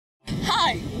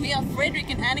We are Frederick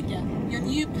and Annika, your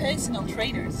new personal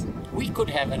trainers. We could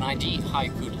have an idea how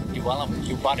you could develop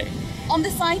your body. On the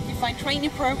site you find training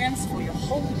programs for your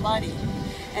whole body.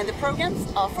 And the programs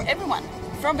are for everyone,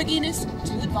 from beginners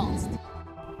to advanced.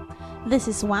 This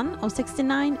is one of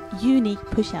 69 unique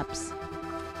push-ups.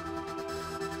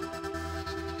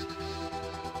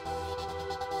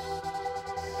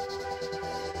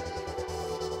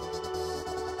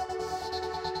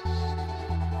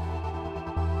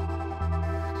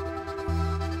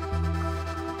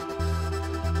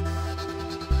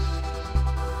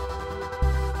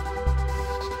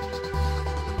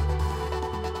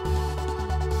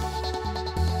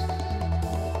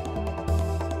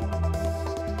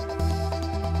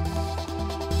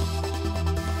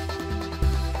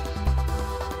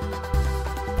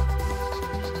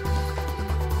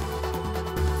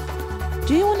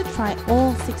 Do you want to try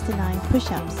all 69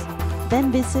 push-ups?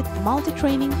 Then visit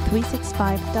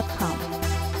multitraining365.com.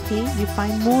 Here you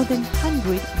find more than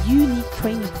 100 unique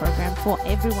training programs for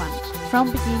everyone,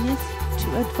 from beginners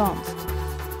to advanced.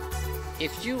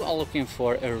 If you are looking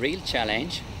for a real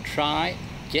challenge, try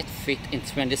Get Fit in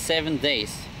 27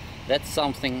 days. That's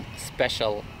something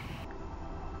special.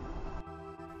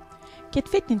 Get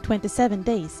Fit in 27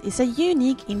 days is a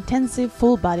unique, intensive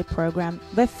full body program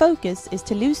where focus is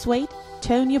to lose weight,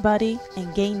 tone your body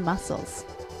and gain muscles.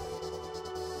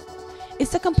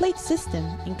 It's a complete system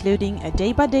including a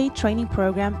day-by-day training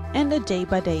program and a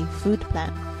day-by-day food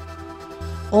plan.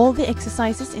 All the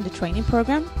exercises in the training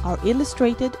program are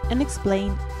illustrated and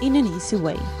explained in an easy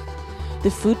way.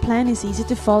 The food plan is easy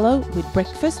to follow with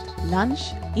breakfast,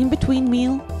 lunch, in-between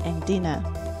meal and dinner.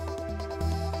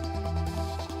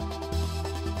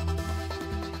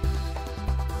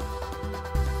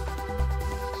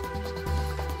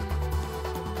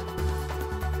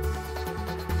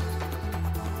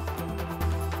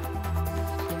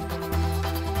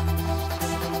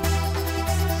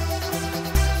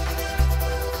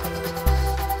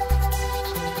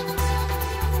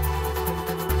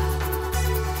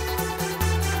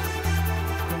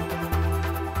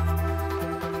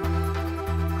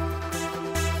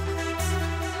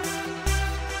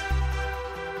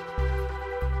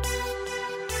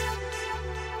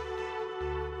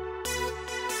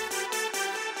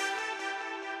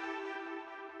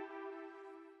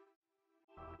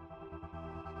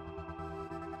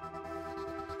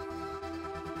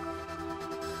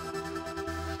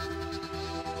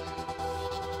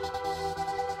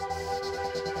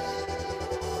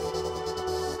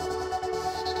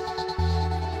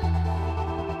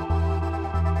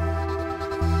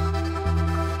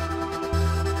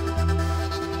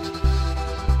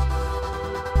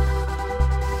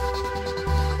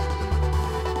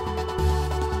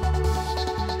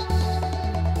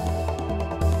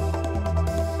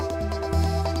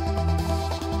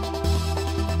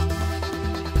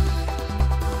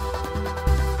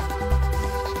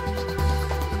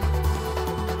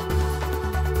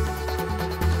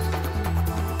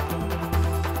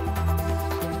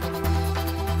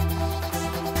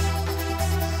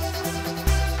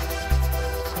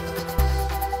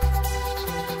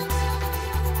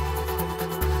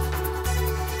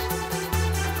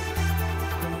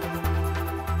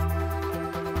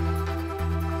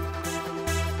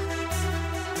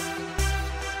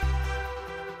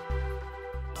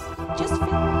 Just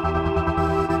feel